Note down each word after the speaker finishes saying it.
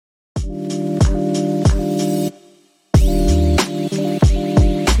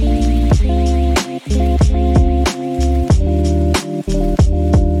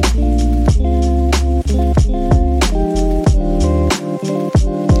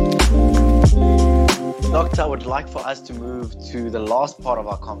Doctor, I would like for us to move to the last part of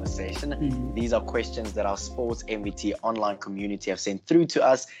our conversation. These are questions that our Sports MVT online community have sent through to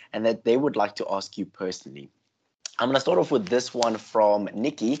us and that they would like to ask you personally. I'm going to start off with this one from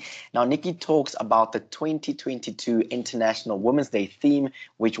Nikki. Now, Nikki talks about the 2022 International Women's Day theme,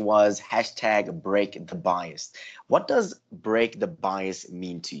 which was hashtag break the bias. What does break the bias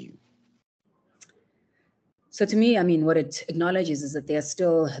mean to you? So to me, I mean, what it acknowledges is that there are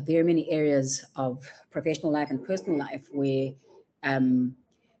still very many areas of professional life and personal life where,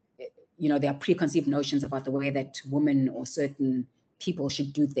 there are preconceived notions about the way that women or certain people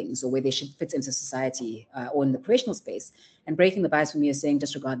should do things or where they should fit into society or in the professional space. And breaking the bias for me is saying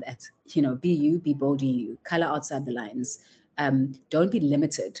disregard that. Be you, be bold, you, color outside the lines. Don't be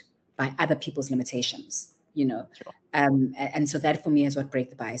limited by other people's limitations. Sure. And so that for me is what break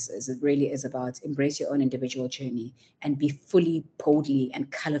the bias is. It really is about embrace your own individual journey and be fully, boldly,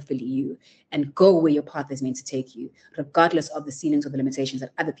 and colorfully you, and go where your path is meant to take you, regardless of the ceilings or the limitations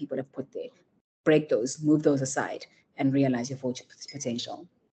that other people have put there. Break those, move those aside, and realize your full potential.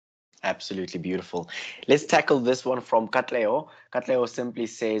 Absolutely beautiful. Let's tackle this one from Katleo. Katleo simply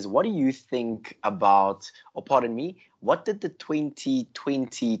says, what do you think about, or pardon me, what did the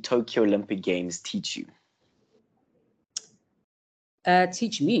 2020 Tokyo Olympic Games teach you?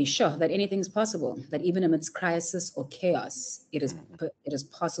 Teach me, sure, that anything's possible, that even amidst crisis or chaos, it is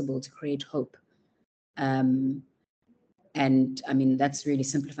possible to create hope. And I mean, that's really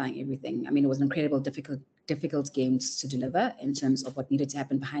simplifying everything. I mean, it was an incredible, difficult games to deliver in terms of what needed to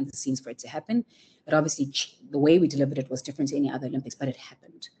happen behind the scenes for it to happen. But obviously, the way we delivered it was different to any other Olympics, but it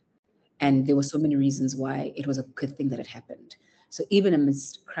happened. And there were so many reasons why it was a good thing that it happened. So even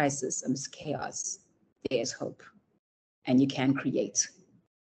amidst crisis, amidst chaos, there's hope. And you can create.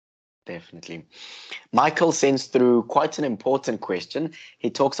 Definitely. Michael sends through quite an important question. He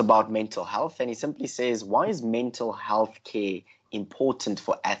talks about mental health and he simply says, why is mental health care important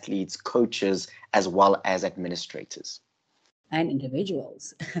for athletes, coaches, as well as administrators? And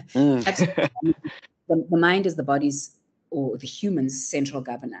individuals. The mind is the body's or the human's central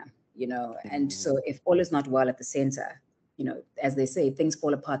governor, and so if all is not well at the center, as they say, things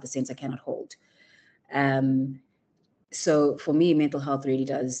fall apart, the center cannot hold. So for me, mental health really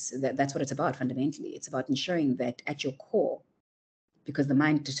does, that's what it's about fundamentally. It's about ensuring that at your core, because the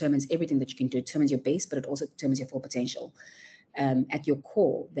mind determines everything that you can do, it determines your base, but it also determines your full potential. At your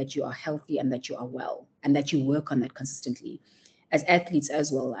core, that you are healthy and that you are well, and that you work on that consistently. As athletes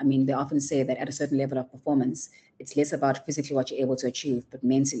as well, I mean, they often say that at a certain level of performance, it's less about physically what you're able to achieve, but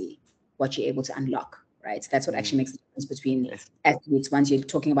mentally what you're able to unlock. Right. So that's what actually makes the difference between athletes once you're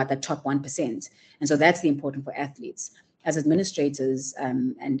talking about the top 1%. And so that's the important for athletes. As administrators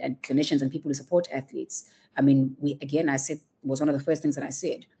and clinicians and people who support athletes, I mean, I said, was one of the first things that I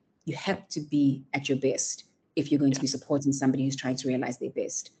said, you have to be at your best if you're going to be supporting somebody who's trying to realize their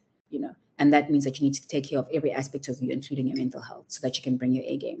best, and that means that you need to take care of every aspect of you, including your mental health, so that you can bring your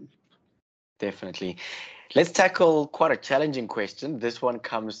A game. Definitely. Let's tackle quite a challenging question. This one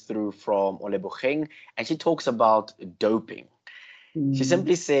comes through from Oleboheng, and she talks about doping. She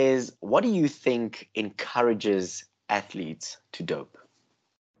simply says, what do you think encourages athletes to dope?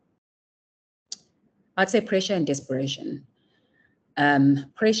 I'd say pressure and desperation.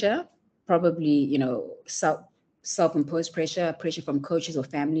 Pressure, probably, self-imposed pressure from coaches or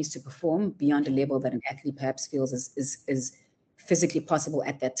families to perform beyond a level that an athlete perhaps feels is physically possible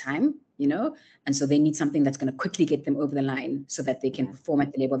at that time, and so they need something that's going to quickly get them over the line so that they can perform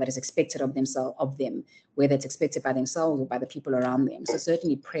at the level that is expected of them, whether it's expected by themselves or by the people around them. So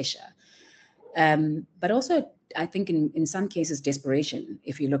certainly pressure, but also I think in some cases desperation.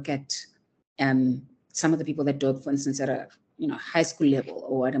 If you look at some of the people that dope, for instance, at a high school level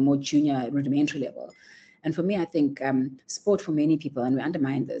or at a more junior rudimentary level. And for me, I think sport for many people, and we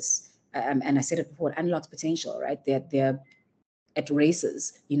undermine this, and I said it before, it unlocks potential, right? They're at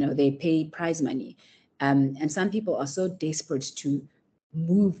races, they pay prize money. And some people are so desperate to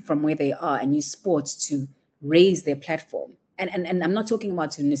move from where they are and use sports to raise their platform. And I'm not talking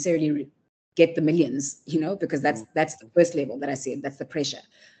about to necessarily get the millions, because that's the first level that I said, that's the pressure.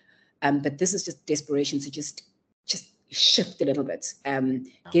 But this is just desperation to just shift a little bit,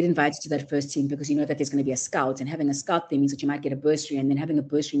 get invited to that first team because you know that there's going to be a scout, and having a scout there means that you might get a bursary, and then having a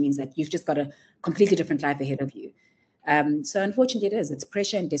bursary means that you've just got a completely different life ahead of you. So unfortunately it's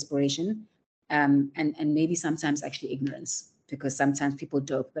pressure and desperation, and maybe sometimes actually ignorance, because sometimes people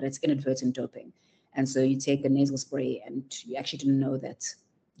dope, but it's inadvertent doping. And so you take a nasal spray and you actually didn't know that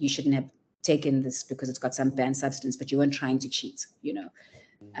you shouldn't have taken this because it's got some banned substance, but you weren't trying to cheat,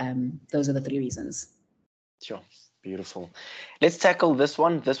 Those are the three reasons. Sure. Beautiful. Let's tackle this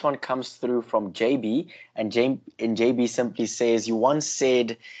one. This one comes through from JB, and JB simply says, "You once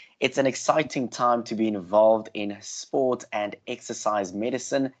said it's an exciting time to be involved in sport and exercise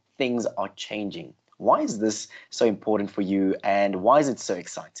medicine. Things are changing. Why is this so important for you, and why is it so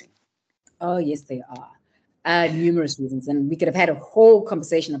exciting?" Oh, yes, they are. Numerous reasons. And we could have had a whole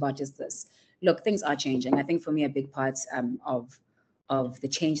conversation about just this. Look, things are changing. I think for me, a big part of the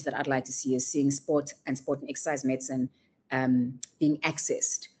change that I'd like to see is seeing sport and exercise medicine being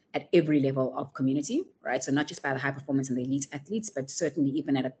accessed at every level of community, right? So not just by the high performance and the elite athletes, but certainly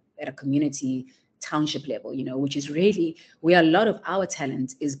even at a community township level, which is really where a lot of our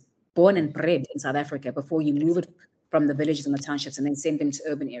talent is born and bred in South Africa before you move it from the villages and the townships and then send them to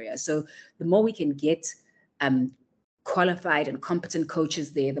urban areas. So the more we can get qualified and competent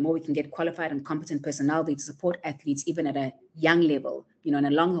coaches there, the more we can get qualified and competent personality to support athletes, even at a young level, and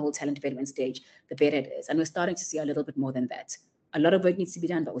along the whole talent development stage, the better it is. And we're starting to see a little bit more than that. A lot of work needs to be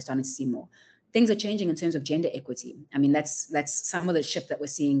done, but we're starting to see more. Things are changing in terms of gender equity. I mean, that's some of the shift that we're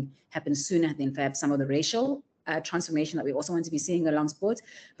seeing happen sooner than perhaps some of the racial transformation that we also want to be seeing along sports.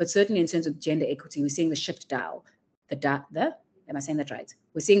 But certainly in terms of gender equity, we're seeing the shift dial. Am I saying that right?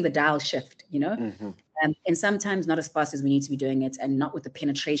 We're seeing the dial shift, Mm-hmm. And sometimes not as fast as we need to be doing it, and not with the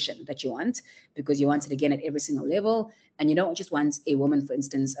penetration that you want, because you want it again at every single level. And you don't just want a woman, for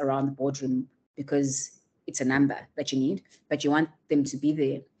instance, around the boardroom because it's a number that you need, but you want them to be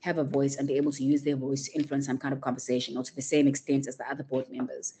there, have a voice, and be able to use their voice to influence some kind of conversation, or to the same extent as the other board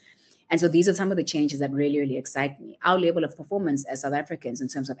members. And so these are some of the changes that really, really excite me. Our level of performance as South Africans in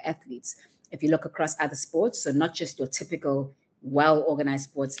terms of athletes, if you look across other sports, so not just your typical well-organized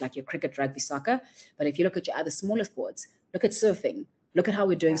sports like your cricket, rugby, soccer, but if you look at your other smaller sports, look at surfing, look at how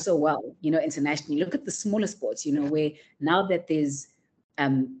we're doing so well, internationally. Look at the smaller sports, where now that there's,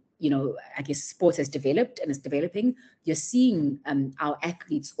 I guess sports has developed and is developing, you're seeing our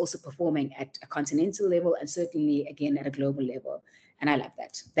athletes also performing at a continental level and certainly, again, at a global level. And I love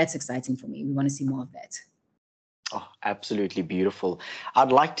that. That's exciting for me. We want to see more of that. Oh, absolutely beautiful.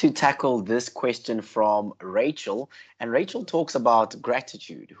 I'd like to tackle this question from Rachel. And Rachel talks about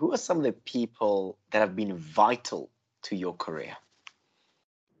gratitude. Who are some of the people that have been vital to your career?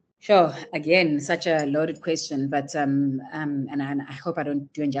 Sure. Again, such a loaded question, but and I hope I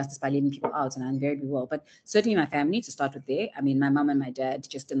don't do injustice by leaving people out, and I invariably will. But certainly my family, to start with there. I mean, my mom and my dad,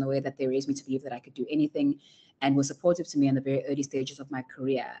 just in the way that they raised me to believe that I could do anything, and were supportive to me in the very early stages of my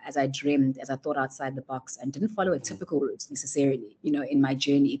career, as I dreamed, as I thought outside the box, and didn't follow a typical route necessarily, in my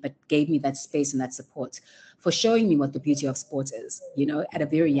journey, but gave me that space and that support for showing me what the beauty of sports is, at a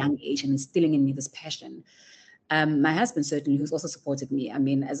very young age, and instilling in me this passion. My husband, certainly, who's also supported me. I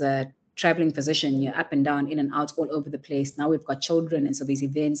mean, as a traveling physician, you're up and down, in and out, all over the place. Now we've got children, and so these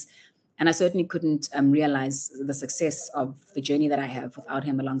events. And I certainly couldn't realize the success of the journey that I have without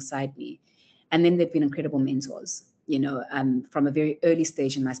him alongside me. And then they've been incredible mentors. From a very early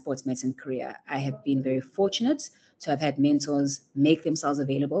stage in my sports medicine career, I have been very fortunate to have had mentors make themselves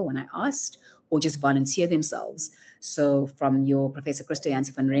available when I asked, or just volunteer themselves. So from your Professor Christo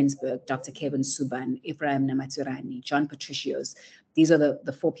Jansen van Rensburg, Dr. Kevin Subban, Ephraim Namaturani, John Patricios, these are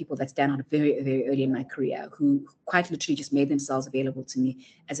the four people that stand out very, very early in my career, who quite literally just made themselves available to me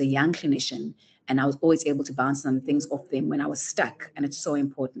as a young clinician. And I was always able to bounce some things off them when I was stuck. And it's so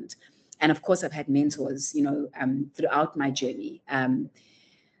important. And of course, I've had mentors, throughout my journey. And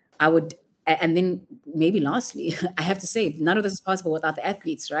then maybe lastly, I have to say, none of this is possible without the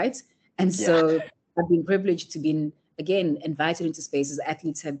athletes, right? And so I've been privileged to be, again, invited into spaces.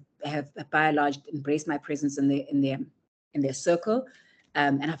 Athletes have by and large embraced my presence in their circle.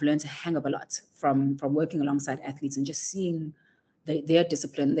 And I've learned to hang up a lot from working alongside athletes and just seeing their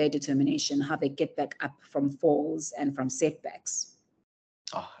discipline, their determination, how they get back up from falls and from setbacks.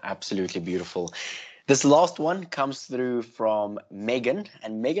 Oh, absolutely beautiful. This last one comes through from Megan,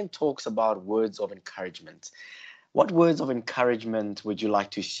 and Megan talks about words of encouragement. What words of encouragement would you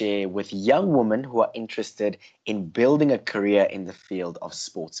like to share with young women who are interested in building a career in the field of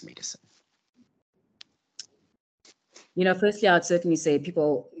sports medicine? Firstly, I would certainly say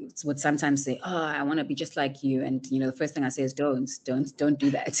people would sometimes say, "Oh, I want to be just like you," and the first thing I say is, "Don't do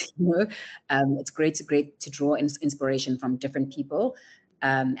that." It's great to draw inspiration from different people,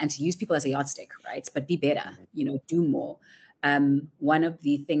 and to use people as a yardstick, right? But be better, do more. One of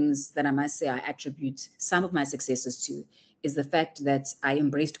the things that I must say I attribute some of my successes to is the fact that I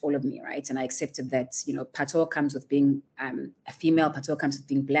embraced all of me, right? And I accepted that, Pato comes with being a female, Pato comes with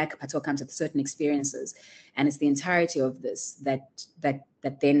being Black, Pato comes with certain experiences. And it's the entirety of this that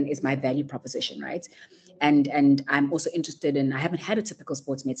then is my value proposition, right? And I'm also interested in, I haven't had a typical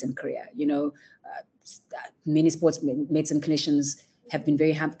sports medicine career, many sports medicine clinicians have been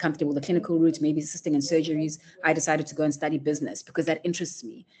very comfortable with the clinical route, maybe assisting in surgeries. I decided to go and study business because that interests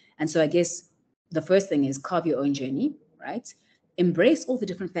me. And so I guess the first thing is carve your own journey, right? Embrace all the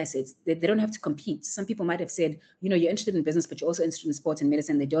different facets. They don't have to compete. Some people might have said, you're interested in business, but you're also interested in sports and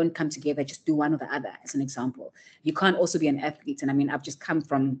medicine. They don't come together. Just do one or the other, as an example. You can't also be an athlete. And I mean, I've just come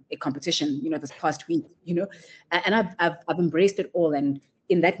from a competition, this past week, and I've embraced it all. And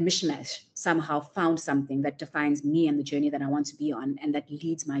in that mishmash, somehow found something that defines me and the journey that I want to be on, and that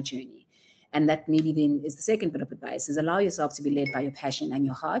leads my journey. And that maybe then is the second bit of advice, is allow yourself to be led by your passion and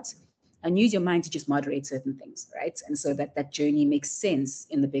your heart, and use your mind to just moderate certain things, right? And so that journey makes sense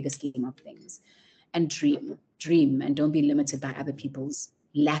in the bigger scheme of things. And dream, and don't be limited by other people's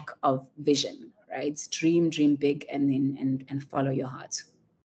lack of vision, right? Dream big, and follow your heart.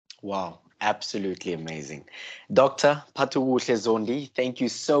 Wow. Absolutely amazing. Dr. Phathukuhle Zondi, thank you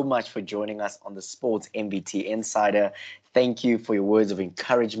so much for joining us on the Sports MVT Insider. Thank you for your words of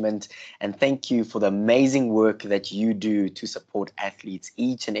encouragement, and thank you for the amazing work that you do to support athletes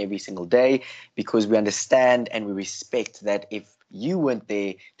each and every single day, because we understand and we respect that if you weren't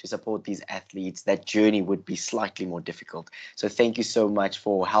there to support these athletes, that journey would be slightly more difficult. So thank you so much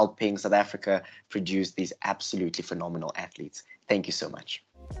for helping South Africa produce these absolutely phenomenal athletes. Thank you so much.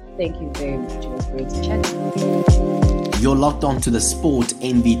 Thank you very much. It was great to chat. You're locked on to the Sport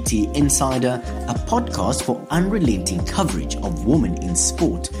MVT Insider, a podcast for unrelenting coverage of women in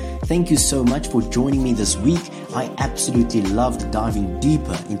sport. Thank you so much for joining me this week. I absolutely loved diving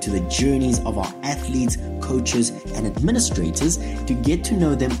deeper into the journeys of our athletes, coaches, and administrators to get to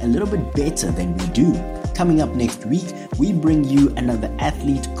know them a little bit better than we do. Coming up next week, we bring you another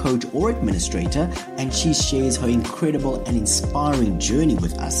athlete, coach, or administrator, and she shares her incredible and inspiring journey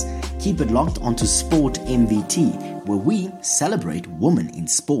with us. Keep it locked onto Sport MVT, where we celebrate women in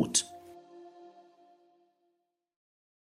sport.